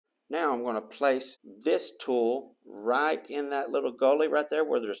Now I'm going to place this tool right in that little gully right there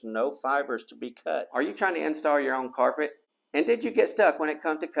where there's no fibers to be cut. Are you trying to install your own carpet? And did you get stuck when it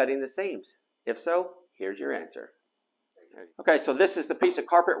comes to cutting the seams? If so, here's your answer. Okay, so this is the piece of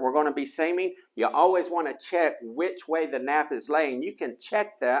carpet we're going to be seaming. You always want to check which way the nap is laying. You can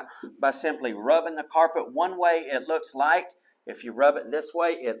check that by simply rubbing the carpet. One way it looks light. If you rub it this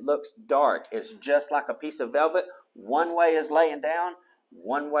way, it looks dark. It's just like a piece of velvet. One way is laying down.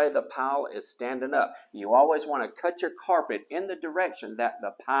 One way the pile is standing up. You always want to cut your carpet in the direction that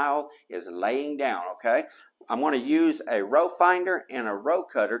the pile is laying down, okay? I'm going to use a row finder and a row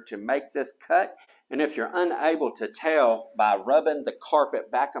cutter to make this cut. And if you're unable to tell by rubbing the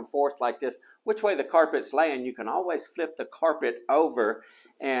carpet back and forth like this, which way the carpet's laying, you can always flip the carpet over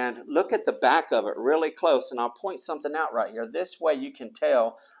and look at the back of it really close. And I'll point something out right here. This way you can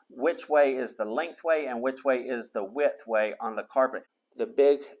tell which way is the length way and which way is the width way on the carpet. The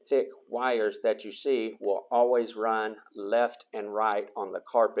big, thick wires that you see will always run left and right on the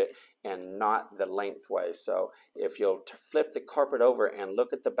carpet and not the lengthwise. So if you'll flip the carpet over and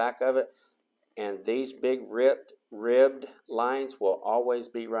look at the back of it, and these big ribbed lines will always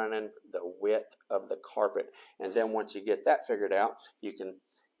be running the width of the carpet. And then once you get that figured out,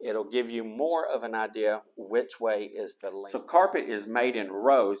 it'll give you more of an idea which way is the length. So carpet is made in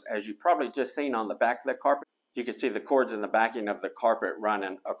rows, as you probably just seen on the back of the carpet. You can see the cords in the backing of the carpet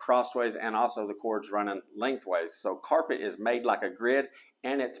running acrossways and also the cords running lengthways. So carpet is made like a grid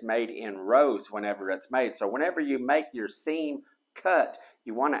and it's made in rows whenever it's made. So whenever you make your seam cut,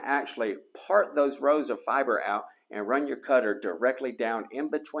 you want to actually part those rows of fiber out and run your cutter directly down in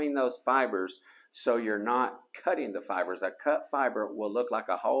between those fibers so you're not cutting the fibers. A cut fiber will look like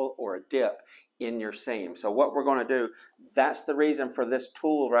a hole or a dip in your seam. So what we're going to do, that's the reason for this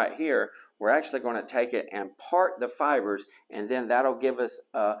tool right here. We're actually going to take it and part the fibers, and then that'll give us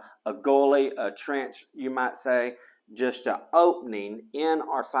a gully, a trench, you might say, just an opening in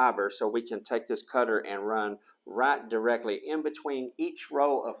our fiber so we can take this cutter and run right directly in between each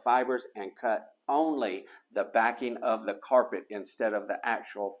row of fibers and cut only the backing of the carpet instead of the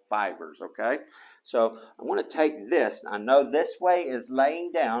actual fibers, okay? So I'm going to take this. I know this way is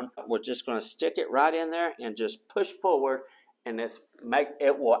laying down. We're just going to stick it right in there and just push forward, and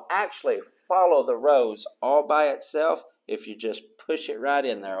it will actually follow the rows all by itself if you just push it right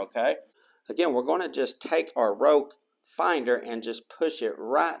in there, okay? Again, we're going to just take our row finder and just push it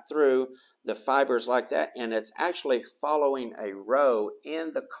right through the fibers like that, and it's actually following a row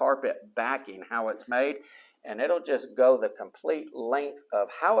in the carpet backing, how it's made, and it'll just go the complete length of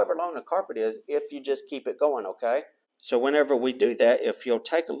however long the carpet is if you just keep it going, okay? So whenever we do that, if you'll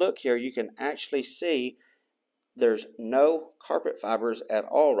take a look here, you can actually see there's no carpet fibers at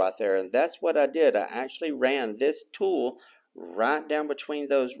all right there, and that's what I did. I actually ran this tool right down between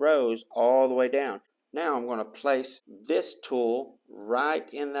those rows all the way down. Now I'm going to place this tool right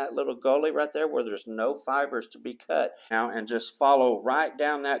in that little gully right there where there's no fibers to be cut now, and just follow right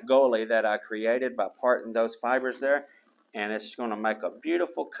down that gully that I created by parting those fibers there, and it's going to make a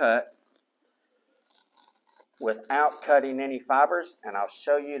beautiful cut without cutting any fibers, and I'll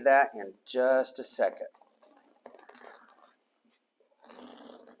show you that in just a second.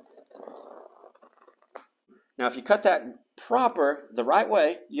 Now if you cut that the right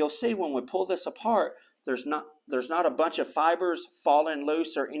way, you'll see when we pull this apart, there's not a bunch of fibers falling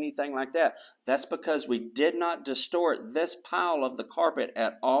loose or anything like that. That's because we did not distort this pile of the carpet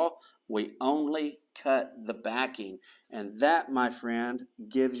at all. We only cut the backing. And that, my friend,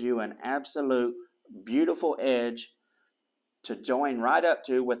 gives you an absolute beautiful edge to join right up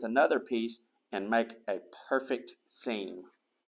to with another piece and make a perfect seam.